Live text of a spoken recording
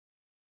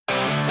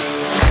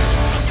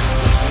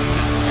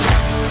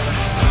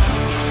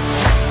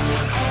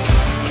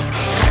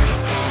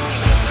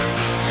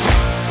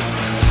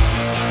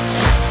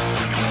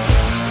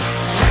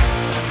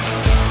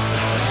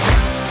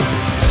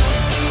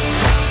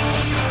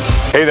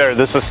Hey there,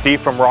 this is Steve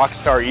from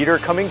Rockstar Eater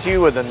coming to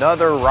you with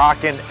another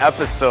rockin'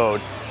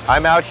 episode.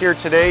 I'm out here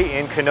today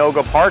in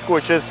Canoga Park,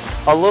 which is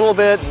a little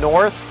bit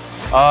north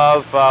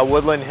of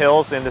Woodland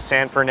Hills in the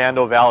San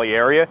Fernando Valley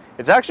area.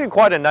 It's actually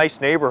quite a nice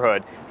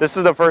neighborhood. This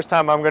is the first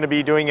time I'm going to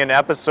be doing an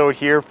episode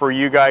here for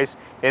you guys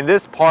in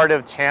this part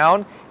of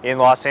town in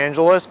Los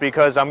Angeles,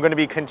 because I'm going to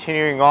be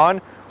continuing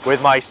on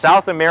with my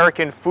South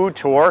American food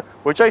tour,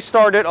 which I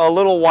started a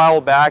little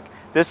while back.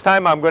 This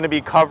time I'm going to be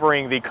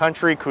covering the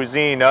country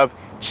cuisine of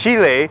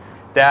Chile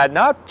that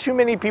not too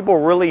many people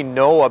really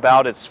know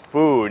about its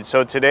food.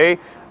 So today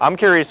I'm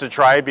curious to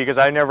try it because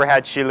I've never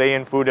had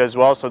Chilean food as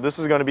well. So this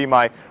is going to be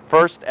my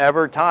first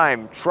ever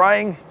time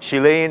trying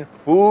Chilean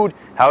food.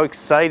 How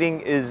exciting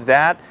is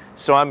that?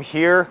 So I'm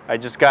here. I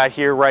just got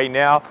here right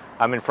now.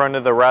 I'm in front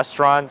of the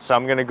restaurant. So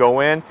I'm going to go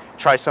in,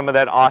 try some of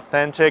that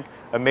authentic,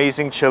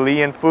 amazing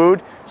Chilean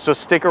food. So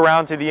stick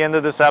around to the end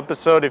of this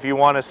episode if you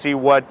want to see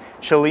what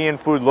Chilean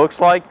food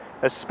looks like,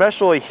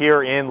 especially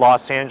here in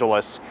Los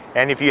Angeles.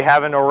 And if you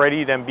haven't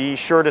already, then be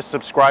sure to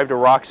subscribe to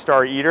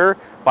Rockstar Eater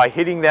by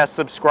hitting that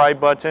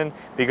subscribe button,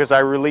 because I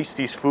release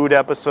these food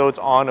episodes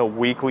on a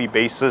weekly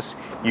basis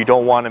you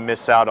don't want to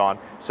miss out on.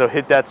 So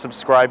hit that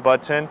subscribe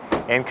button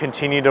and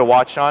continue to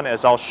watch on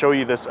as I'll show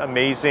you this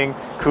amazing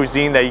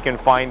cuisine that you can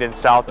find in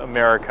South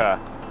America.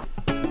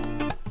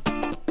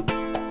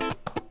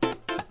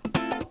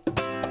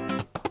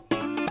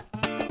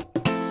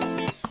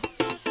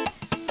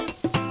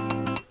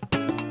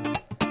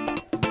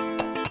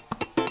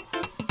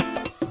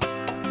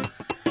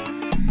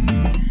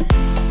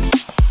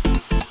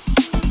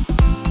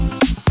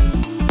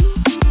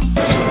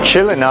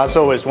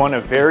 Chilenazo is one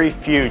of very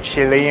few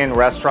Chilean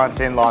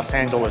restaurants in Los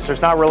Angeles.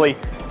 There's not really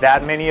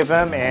that many of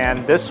them,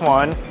 and this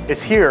one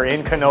is here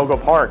in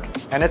Canoga Park.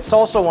 And it's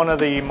also one of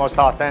the most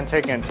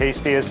authentic and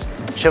tastiest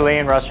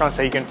Chilean restaurants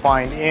that you can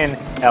find in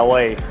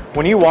LA.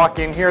 When you walk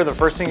in here, the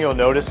first thing you'll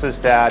notice is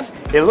that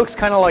it looks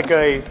kind of like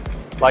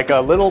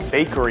a little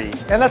bakery.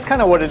 And that's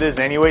kind of what it is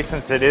anyway,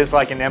 since it is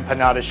like an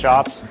empanada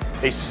shops.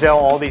 They sell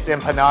all these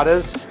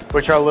empanadas,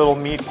 which are little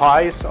meat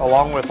pies,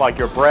 along with like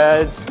your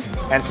breads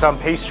and some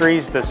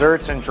pastries,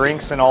 desserts, and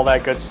drinks, and all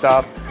that good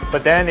stuff.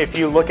 But then if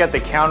you look at the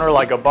counter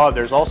like above,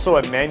 there's also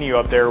a menu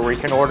up there where you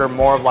can order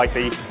more of like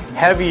the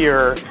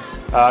heavier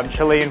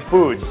Chilean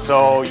foods.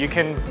 So you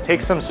can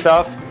take some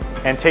stuff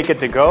and take it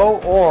to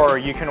go, or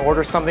you can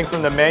order something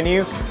from the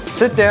menu,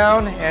 sit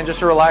down, and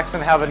just relax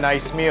and have a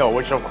nice meal,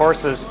 which of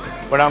course is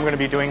what I'm going to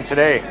be doing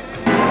today.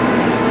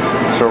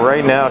 So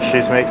right now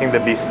she's making the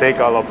Bistec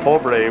a la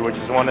Pobre, which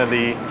is one of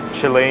the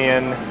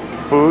Chilean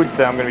foods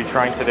that I'm going to be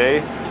trying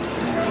today.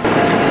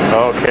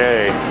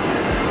 Okay,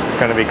 it's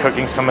going to be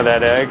cooking some of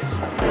that eggs.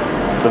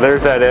 So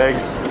there's that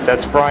eggs,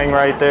 that's frying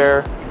right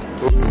there.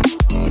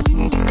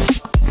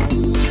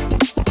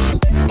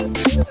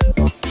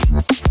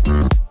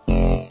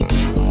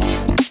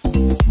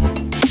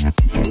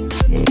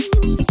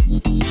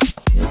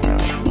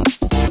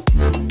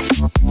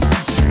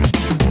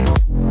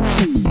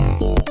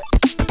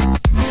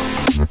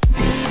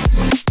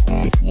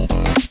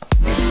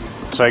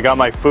 So I got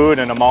my food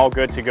and I'm all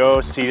good to go,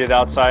 seated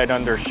outside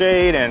under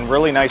shade, and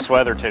really nice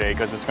weather today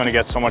because it's going to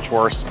get so much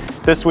worse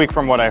this week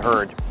from what I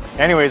heard.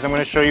 Anyways, I'm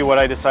going to show you what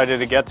I decided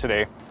to get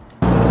today.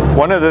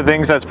 One of the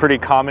things that's pretty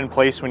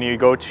commonplace when you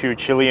go to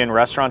Chilean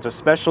restaurants,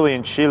 especially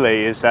in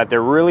Chile, is that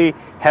they're really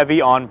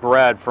heavy on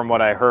bread from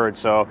what I heard.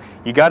 So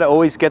you got to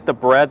always get the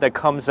bread that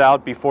comes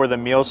out before the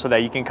meal so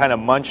that you can kind of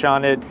munch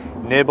on it,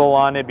 nibble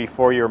on it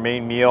before your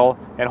main meal,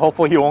 and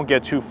hopefully you won't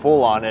get too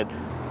full on it.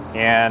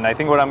 And I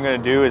think what I'm going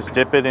to do is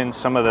dip it in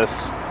some of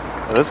this.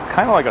 This is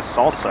kind of like a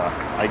salsa.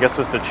 I guess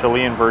it's the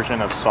Chilean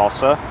version of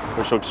salsa,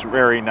 which looks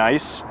very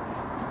nice.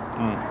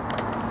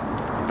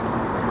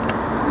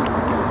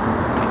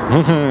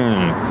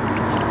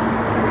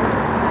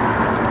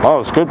 Oh,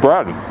 it's good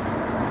bread.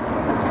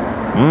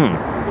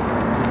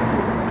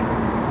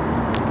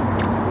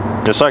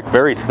 It's like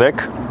very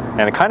thick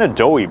and kind of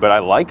doughy, but I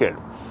like it.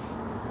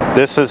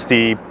 This is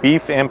the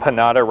beef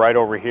empanada right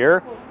over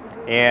here.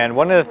 And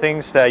one of the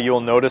things that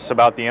you'll notice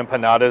about the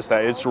empanada is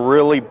that it's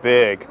really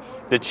big.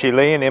 The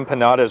Chilean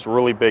empanada is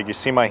really big. You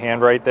see my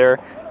hand right there?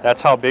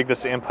 That's how big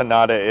this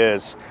empanada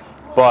is.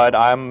 But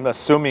I'm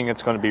assuming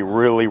it's going to be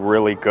really,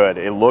 really good.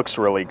 It looks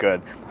really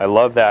good. I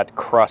love that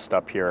crust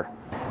up here.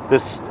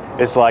 This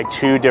is like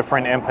two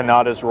different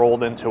empanadas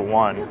rolled into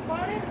one.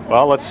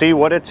 Well, let's see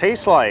what it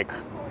tastes like.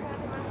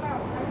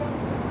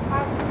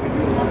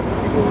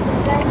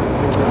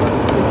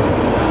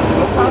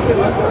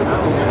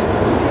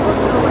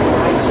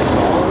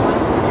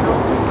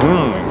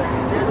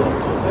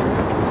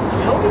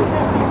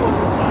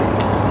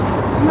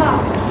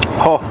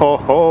 Ho ho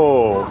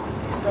ho!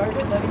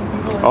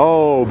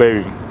 Oh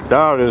baby,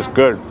 that is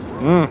good.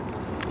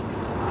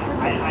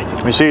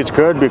 You see, it's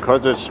good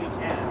because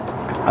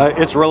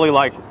it's really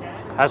like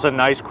has a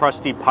nice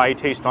crusty pie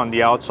taste on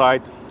the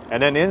outside,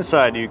 and then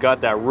inside you got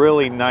that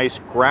really nice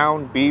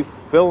ground beef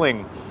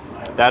filling.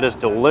 That is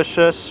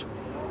delicious.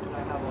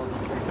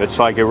 It's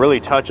like it really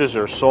touches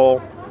your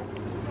soul.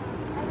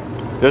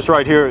 This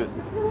right here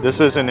This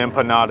is an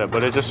empanada,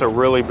 but it's just a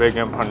really big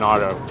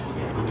empanada.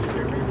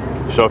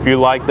 So if you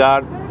like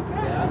that,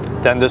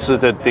 then this is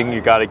the thing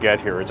you got to get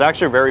here. It's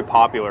actually very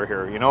popular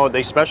here. You know,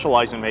 they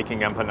specialize in making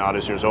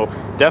empanadas here, so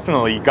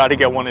definitely you got to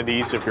get one of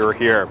these if you're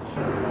here.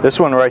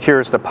 This one right here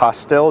is the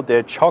Pastel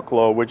de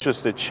Choclo, which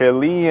is the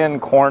Chilean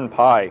corn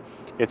pie.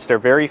 It's their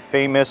very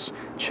famous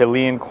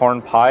Chilean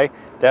corn pie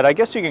that I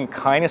guess you can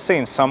kind of say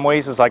in some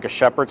ways is like a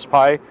shepherd's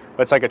pie,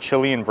 but it's like a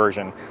Chilean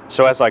version.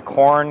 So it has like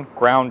corn,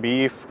 ground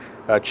beef,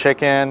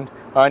 chicken,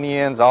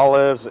 onions,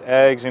 olives,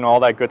 eggs, you know, all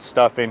that good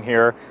stuff in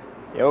here.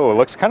 Yo, it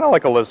looks kind of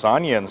like a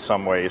lasagna in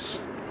some ways.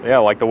 Yeah,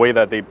 like the way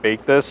that they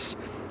bake this.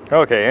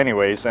 Okay,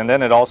 anyways, and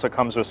then it also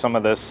comes with some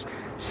of this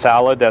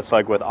salad that's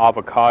like with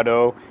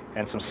avocado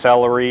and some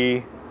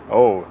celery.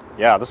 Oh,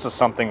 yeah, this is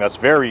something that's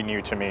very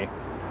new to me.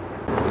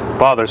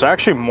 Wow, there's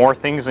actually more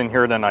things in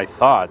here than I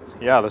thought.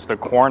 Yeah, there's the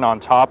corn on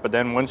top, but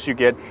then once you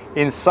get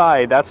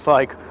inside, that's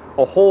like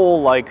a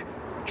whole like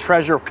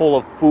treasure full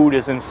of food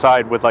is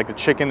inside with like the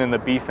chicken and the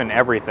beef and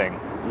everything.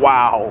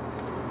 Wow.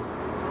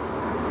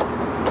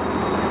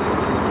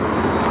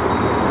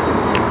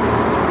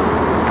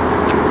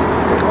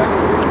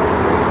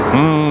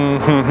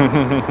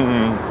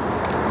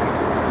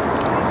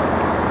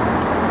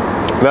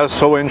 That's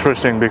so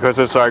interesting because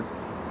it's like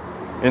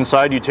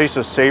inside you taste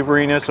the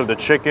savoriness of the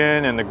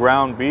chicken and the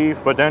ground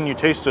beef, but then you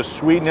taste the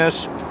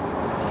sweetness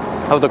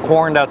of the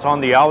corn that's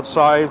on the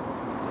outside.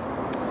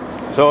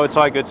 So it's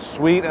like it's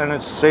sweet and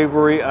it's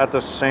savory at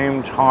the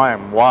same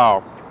time.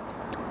 Wow.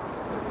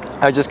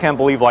 I just can't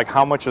believe like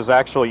how much is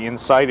actually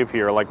inside of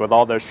here, like with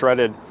all the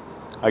shredded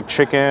like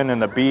chicken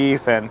and the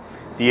beef and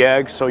the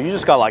eggs. So you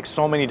just got like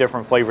so many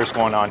different flavors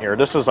going on here.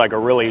 This is like a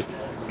really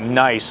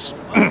nice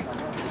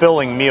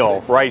filling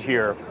meal right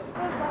here.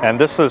 And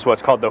this is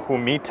what's called the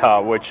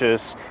humita, which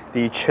is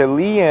the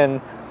Chilean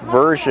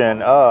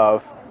version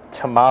of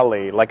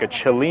tamale, like a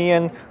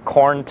Chilean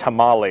corn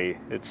tamale.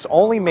 It's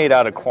only made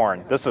out of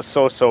corn. This is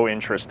so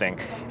interesting.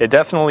 It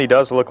definitely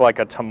does look like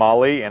a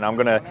tamale, and I'm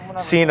gonna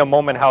see in a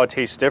moment how it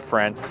tastes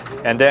different.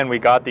 And then we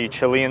got the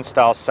Chilean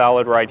style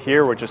salad right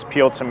here, which is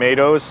peeled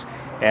tomatoes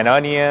and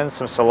onions,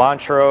 some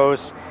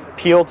cilantros,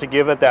 peeled to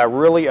give it that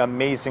really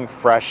amazing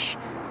fresh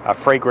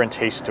fragrant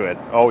taste to it.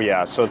 Oh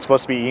yeah, so it's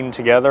supposed to be eaten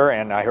together,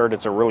 and I heard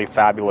it's a really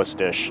fabulous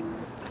dish.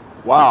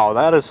 Wow,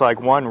 that is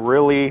like one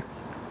really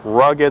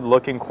rugged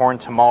looking corn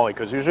tamale,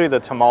 because usually the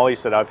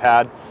tamales that I've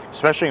had,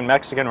 especially in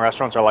Mexican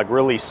restaurants, are like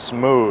really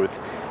smooth.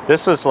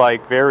 This is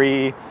like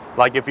very,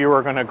 like if you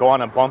were gonna go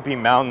on a bumpy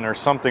mountain or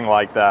something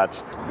like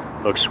that.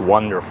 Looks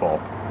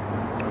wonderful.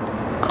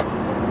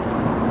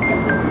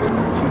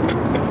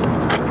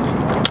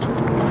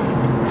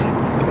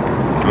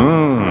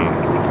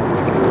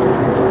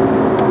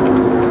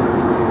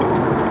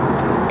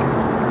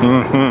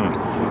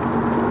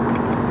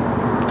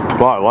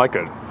 Wow, I like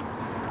it.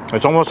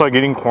 It's almost like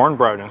eating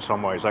cornbread in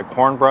some ways. Like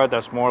cornbread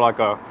that's more like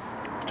a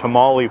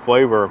tamale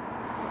flavor.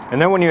 And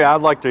then when you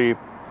add like the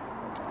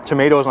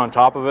tomatoes on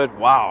top of it,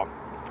 wow.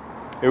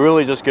 It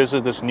really just gives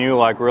it this new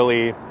like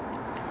really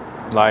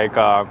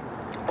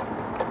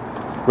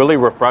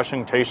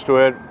refreshing taste to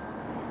it.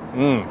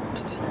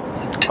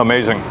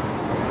 Amazing.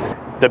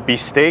 The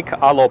Bistec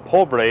a lo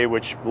Pobre,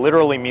 which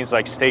literally means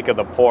like steak of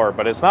the poor,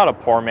 but it's not a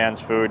poor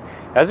man's food.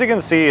 As you can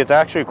see, it's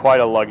actually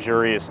quite a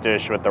luxurious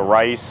dish with the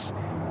rice,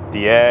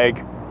 the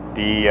egg,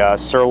 the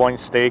sirloin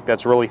steak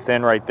that's really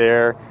thin right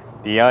there,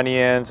 the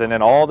onions, and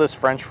then all this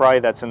French fry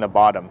that's in the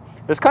bottom.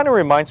 This kind of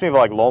reminds me of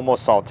like lomo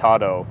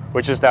saltado,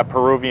 which is that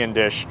Peruvian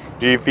dish.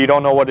 If you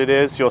don't know what it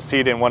is, you'll see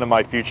it in one of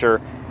my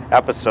future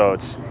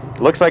episodes.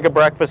 It looks like a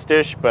breakfast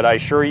dish, but I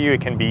assure you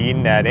it can be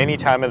eaten at any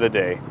time of the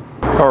day.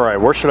 All right,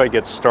 where should I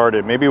get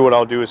started? Maybe what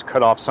I'll do is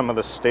cut off some of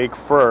the steak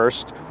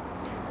first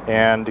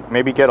and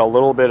maybe get a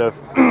little bit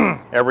of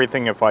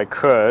everything if I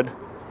could.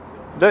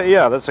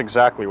 Yeah, that's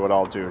exactly what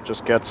I'll do.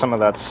 Just get some of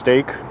that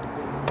steak.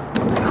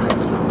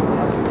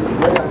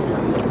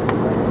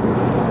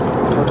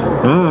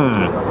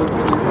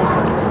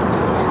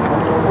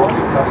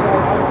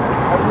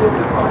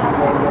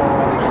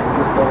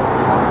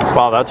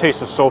 Wow, that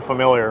taste is so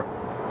familiar.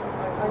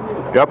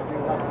 Yep.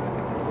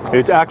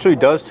 It actually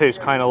does taste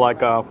kind of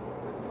like a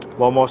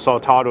lomo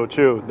saltado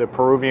too, the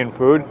Peruvian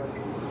food.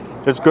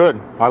 It's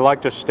good. I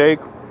like the steak.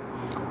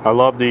 I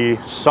love the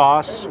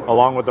sauce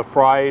along with the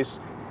fries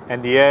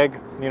and the egg,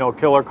 you know,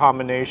 killer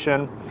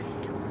combination.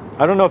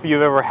 I don't know if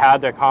you've ever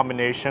had that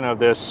combination of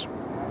this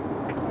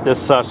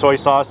soy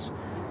sauce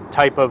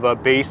type of a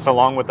base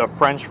along with the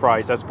French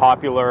fries that's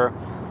popular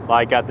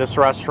like at this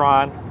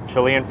restaurant,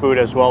 Chilean food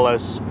as well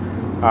as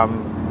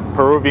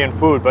Peruvian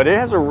food, but it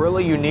has a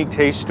really unique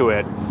taste to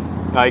it.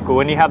 Like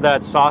when you have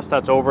that sauce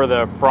that's over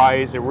the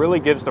fries, it really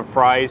gives the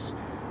fries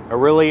a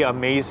really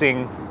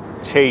amazing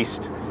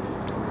taste.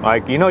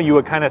 Like, you know, you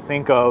would kind of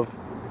think of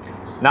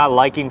not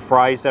liking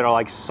fries that are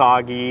like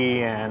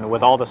soggy and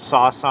with all the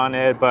sauce on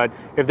it, but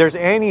if there's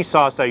any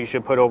sauce that you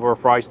should put over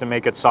fries to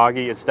make it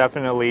soggy, it's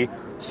definitely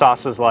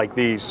sauces like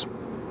these.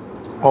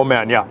 Oh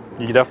man, yeah,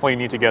 you definitely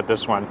need to get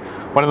this one.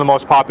 One of the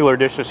most popular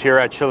dishes here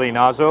at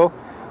Chilenazo.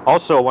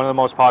 Also, one of the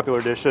most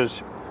popular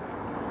dishes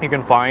you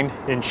can find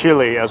in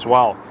Chile as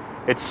well.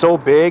 It's so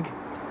big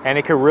and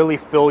it can really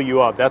fill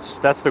you up.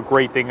 That's the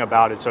great thing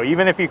about it. So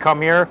even if you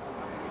come here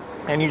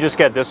and you just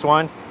get this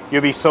one,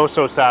 you'll be so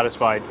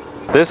satisfied.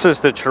 This is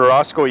the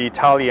Churrasco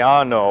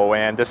Italiano,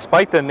 and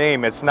despite the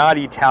name, it's not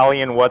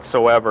Italian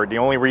whatsoever. The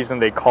only reason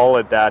they call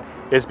it that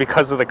is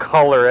because of the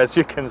color. As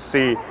you can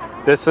see,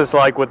 this is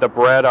like with the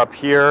bread up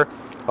here,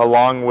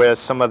 along with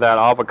some of that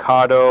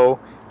avocado,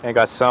 and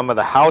got some of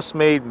the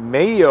house-made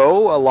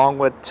mayo, along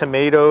with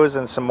tomatoes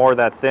and some more of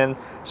that thin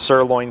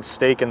sirloin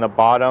steak in the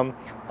bottom,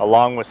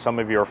 along with some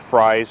of your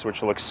fries,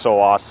 which looks so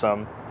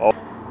awesome.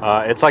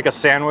 It's like a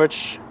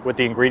sandwich with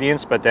the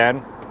ingredients, but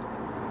then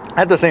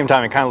at the same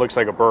time, it kind of looks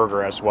like a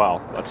burger as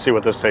well. Let's see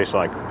what this tastes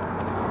like. You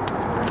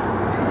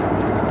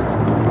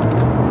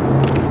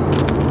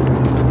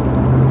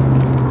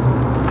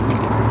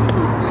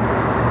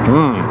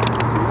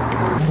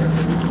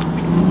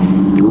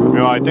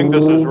know, I think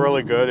this is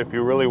really good if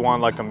you really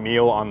want like a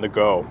meal on the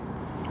go.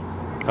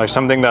 Like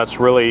something that's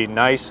really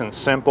nice and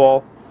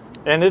simple.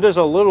 And it is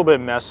a little bit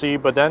messy,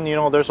 but then, you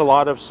know, there's a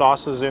lot of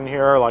sauces in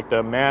here, like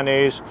the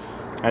mayonnaise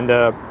and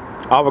the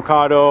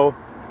avocado.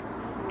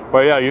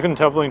 But yeah, you can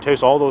definitely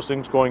taste all those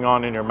things going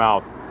on in your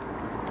mouth.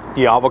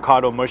 The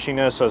avocado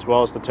mushiness as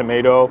well as the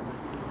tomato,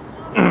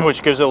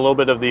 which gives it a little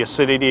bit of the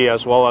acidity,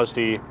 as well as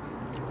the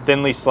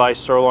thinly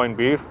sliced sirloin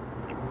beef.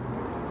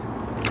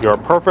 Your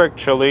perfect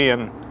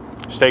Chilean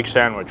steak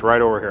sandwich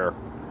right over here.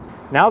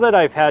 Now that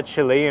I've had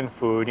Chilean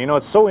food, you know,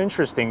 it's so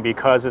interesting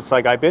because it's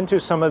like I've been to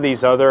some of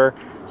these other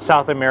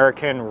South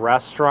American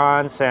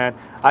restaurants, and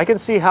I can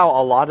see how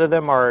a lot of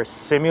them are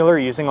similar,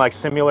 using like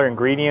similar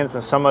ingredients,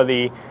 and some of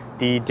the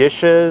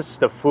dishes,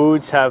 the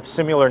foods have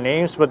similar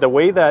names, but the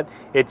way that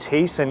it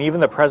tastes and even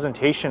the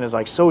presentation is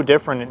like so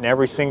different in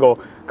every single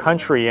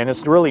country, and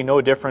it's really no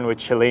different with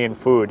Chilean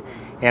food.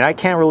 And I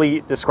can't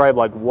really describe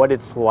like what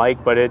it's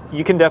like, but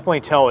you can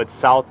definitely tell it's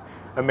South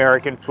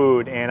American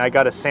food. And I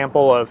got a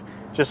sample of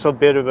just a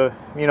bit of a,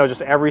 you know,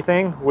 just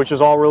everything, which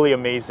is all really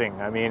amazing.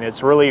 I mean,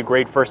 it's really a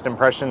great first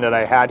impression that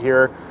I had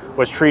here.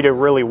 Was treated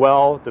really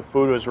well. The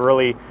food was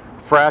really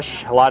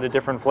fresh, a lot of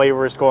different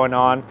flavors going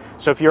on.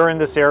 So if you're in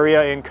this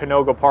area in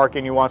Canoga Park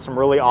and you want some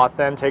really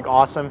authentic,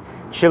 awesome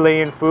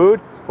Chilean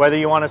food, whether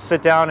you want to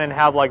sit down and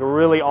have like a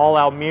really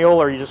all-out meal,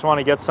 or you just want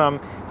to get some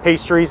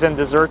pastries and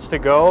desserts to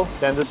go,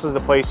 then this is the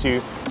place you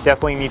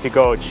definitely need to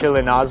go.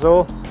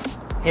 Chilenazo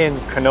in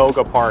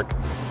Canoga Park.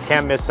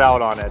 Can't miss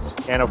out on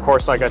it. And of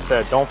course, like I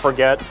said, don't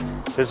forget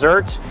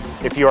dessert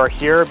if you are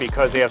here,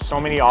 because they have so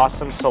many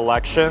awesome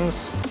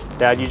selections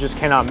that you just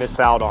cannot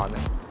miss out on.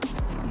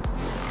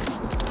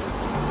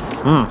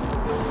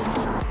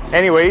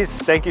 Anyways,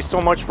 thank you so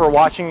much for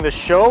watching this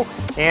show.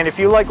 And if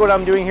you like what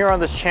I'm doing here on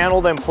this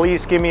channel, then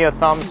please give me a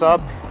thumbs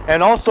up.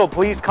 And also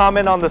please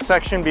comment on the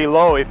section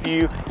below if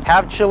you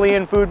have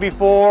Chilean food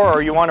before,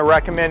 or you want to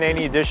recommend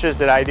any dishes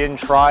that I didn't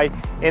try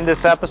in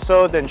this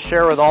episode, then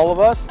share with all of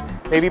us.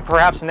 Maybe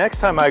perhaps next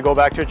time I go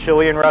back to a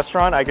Chilean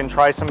restaurant, I can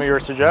try some of your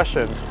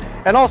suggestions.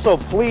 And also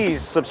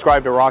please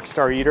subscribe to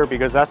Rockstar Eater,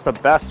 because that's the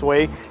best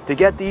way to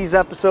get these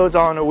episodes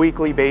on a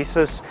weekly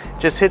basis.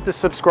 Just hit the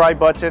subscribe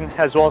button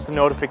as well as the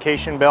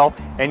notification bell,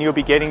 and you'll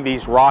be getting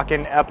these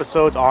rockin'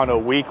 episodes on a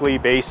weekly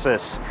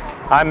basis.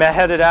 I'm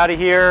headed out of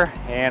here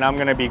and I'm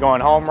gonna be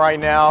going home right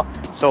now.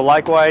 So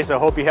likewise, I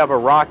hope you have a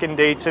rockin'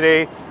 day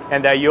today,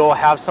 and that you'll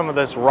have some of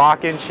this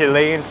rockin'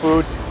 Chilean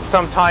food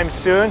sometime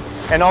soon.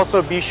 And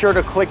also be sure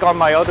to click on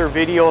my other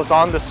videos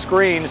on the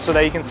screen so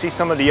that you can see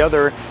some of the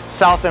other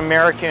South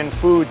American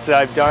foods that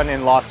I've done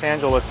in Los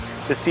Angeles,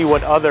 to see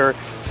what other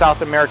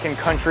South American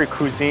country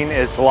cuisine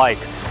is like.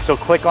 So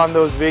click on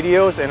those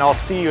videos and I'll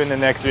see you in the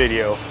next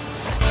video.